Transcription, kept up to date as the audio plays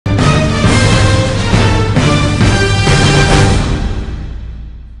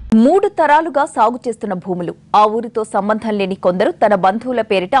3 తరాలుగా సాగు చేస్తున్న భూములు ఆ ఊరితో సంబంధం లేని కొందరు తన బంధువుల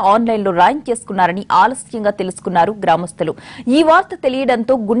పేరిట ఆన్లైన్లో రాయింగ్ చేసుకున్నారని ఆలస్యంగా తెలుసుకున్నారు గ్రామస్తులు. ఈ వార్త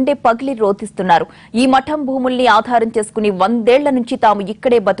తెలియడంతో గుండె పగిలి రోధిస్తున్నారు. ఈ మఠం భూముల్ని ఆధారం చేసుకుని 100 ఏళ్ల నుంచి తాము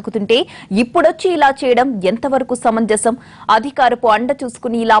ఇక్కడే బతుకుతుంటే ఇప్పుడొచ్చి ఇలా చేయడం ఎంతవరకు సమంజసం? అధికారపు అండ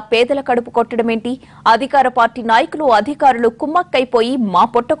చూసుకుని ఇలా పేదల కడుపు కొట్టడమేంటి? అధికార పార్టీ నాయకులు అధికారులు కుమ్మక్కైపోయి మా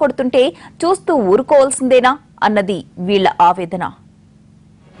పొట్ట కొడుతుంటే చూస్తూ ఊరుకోవాల్సిందేనా అన్నది వీళ్ల ఆవేదన.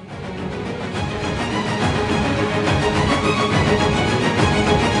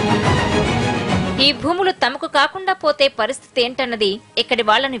 ఈ భూములు తమకు కాకుండా పోతే పరిస్థితి ఏంటన్నది ఇక్కడి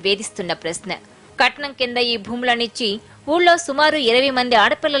వాళ్లను వేధిస్తున్న ప్రశ్న. కట్నం కింద ఈ భూములనిచ్చి ఊళ్ళో సుమారు 20 మంది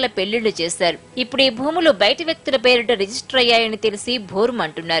ఆడపిల్లల పెళ్లిళ్లు చేశారు. ఇప్పుడు ఈ భూములు బయటి వ్యక్తుల పేరిట రిజిస్టర్ అయ్యాయని తెలిసి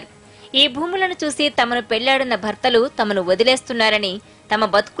భోరుమంటున్నారు. ఈ భూములను చూసి తమను పెళ్లాడిన భర్తలు తమను వదిలేస్తున్నారని, తమ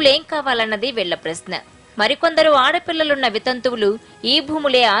బతుకులేం కావాలన్నది వీళ్ల ప్రశ్న. మరికొందరు ఆడపిల్లలున్న వితంతువులు ఈ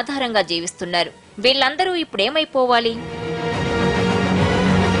భూములే ఆధారంగా జీవిస్తున్నారు. వీళ్లందరూ ఇప్పుడేమైపోవాలి?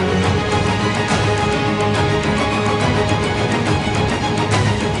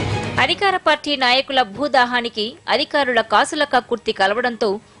 అధికార పార్టీ నాయకుల భూదాహానికి అధికారుల కాసుల కక్కుర్తి కలవడంతో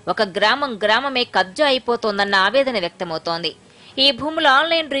ఒక గ్రామమే కబ్జా అయిపోతోందన్న ఆవేదన వ్యక్తమవుతోంది. ఈ భూముల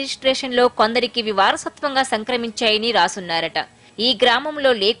ఆన్లైన్ రిజిస్ట్రేషన్లో కొందరికి వారసత్వంగా సంక్రమించాయని రాసున్నారట. ఈ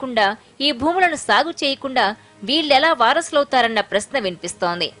గ్రామంలో లేకుండా, ఈ భూములను సాగు చేయకుండా వీళ్లెలా వారసులవుతారన్న ప్రశ్న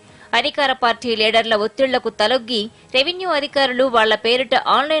వినిపిస్తోంది. అధికార పార్టీ లీడర్ల ఒత్తిళ్లకు తలొగ్గి రెవెన్యూ అధికారులు వాళ్ల పేరిట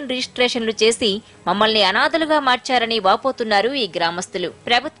ఆన్లైన్ రిజిస్ట్రేషన్లు చేసి మమ్మల్ని అనాథలుగా మార్చారని వాపోతున్నారు ఈ గ్రామస్తులు.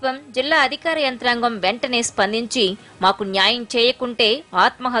 ప్రభుత్వం, జిల్లా అధికార యంత్రాంగం వెంటనే స్పందించి మాకు న్యాయం చేయకుంటే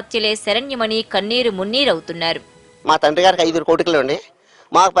ఆత్మహత్యలే శరణ్యమని కన్నీరు మున్నీరవుతున్నారు. మా తండ్రి గారికి 5 కోటికలు అండి.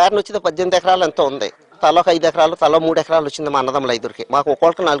 మాకు పేరును వచ్చింది 18 ఎకరాలు ఎంతో ఉంది. తలో 5 ఎకరాలు, తలో 3 ఎకరాలు వచ్చింది మా అన్నదమ్ముల 5కి. మాకు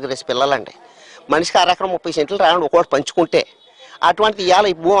ఒక్కొక్కరికి 4 పిల్లలండి. మనిషికి 1 ఎకరం 30 సెంట్లు రావండి ఒక్కొక్కటి పంచుకుంటే. అటువంటి ఇవాళ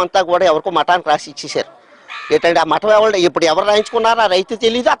ఈ భూమి అంతా కూడా ఎవరికో మఠానికి రాసి ఇచ్చేసారు. ఏంటంటే ఆ మఠం ఎవరు ఇప్పుడు ఎవరు రాయించుకున్నారో ఆ రైతు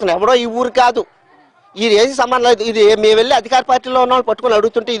తెలియదు, అతను ఎవడో ఈ ఊరు కాదు. ఈ ఏది సంబంధం లేదు. ఇది మేము వెళ్ళి అధికార పార్టీలో ఉన్న వాళ్ళు పట్టుకుని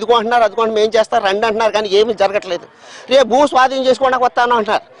అడుగుతుంటే ఇదిగో అంటున్నారు, అదిగోండి మేము చేస్తారు రండి అంటున్నారు, కానీ ఏమీ జరగట్లేదు. రేపు భూమి స్వాధీనం చేసుకోవడానికి వస్తాను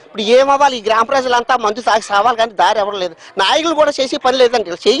అంటున్నారు. ఇప్పుడు ఏమవ్వాలి? ఈ గ్రామ ప్రజలంతా మందు తాగి సావాలి, కానీ దారి ఎవరు లేదు. నాయకులు కూడా చేసే పని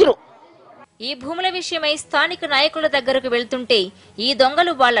లేదండి, చెయ్యరు. ఈ భూముల విషయమై స్థానిక నాయకుల దగ్గరకు వెళ్తుంటే ఈ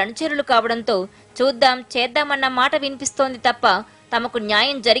దొంగలు వాళ్ళ అనుచరులు కావడంతో చూద్దాం చేద్దామన్న మాట వినిపిస్తోంది తప్ప తమకు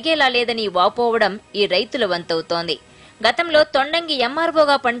న్యాయం జరిగేలా లేదని వాపోవడం ఈ రైతుల వంతవుతోంది. గతంలో తొండంగి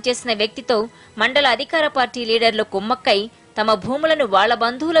ఎంఆర్ఓగా పనిచేసిన వ్యక్తితో మండల అధికార పార్టీ లీడర్లు కుమ్మక్కై తమ భూములను వాళ్ల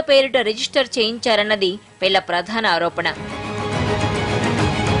బంధువుల పేరిట రిజిస్టర్ చేయించారన్నది వీళ్ల ప్రధాన ఆరోపణ.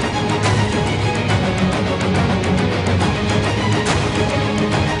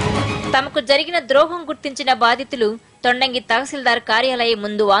 తమకు జరిగిన ద్రోహం గుర్తించిన బాధితులు తొండంగి తహసీల్దార్ కార్యాలయం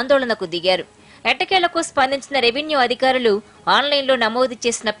ముందు ఆందోళనకు దిగారు. ఎట్టకేలకు స్పందించిన రెవెన్యూ అధికారులు ఆన్లైన్లో నమోదు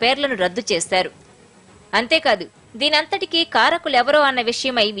చేసిన పేర్లను రద్దు చేశారు. అంతేకాదు, దీనంతటికీ కారకులెవరో అన్న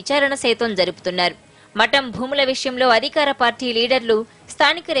విషయమై విచారణ సైతం జరుపుతున్నారు. మఠం భూముల విషయంలో అధికార పార్టీ లీడర్లు,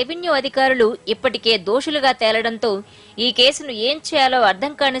 స్థానిక రెవెన్యూ అధికారులు ఇప్పటికే దోషులుగా తేలడంతో ఈ కేసును ఏం చేయాలో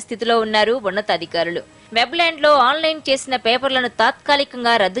అర్థం కాని స్థితిలో ఉన్నారు ఉన్నతాధికారులు. వెబ్లాండ్లో ఆన్లైన్ చేసిన పేపర్లను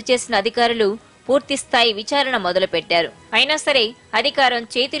తాత్కాలికంగా రద్దు చేసిన అధికారులు పూర్తిస్థాయి విచారణ మొదలుపెట్టారు. అయినా సరే అధికారం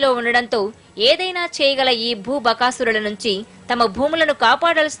చేతిలో ఉండడంతో ఏదైనా చేయగల ఈ భూ బకాసురుల నుంచి తమ భూములను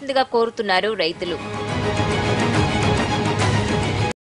కాపాడాల్సిందిగా కోరుతున్నారు రైతులు.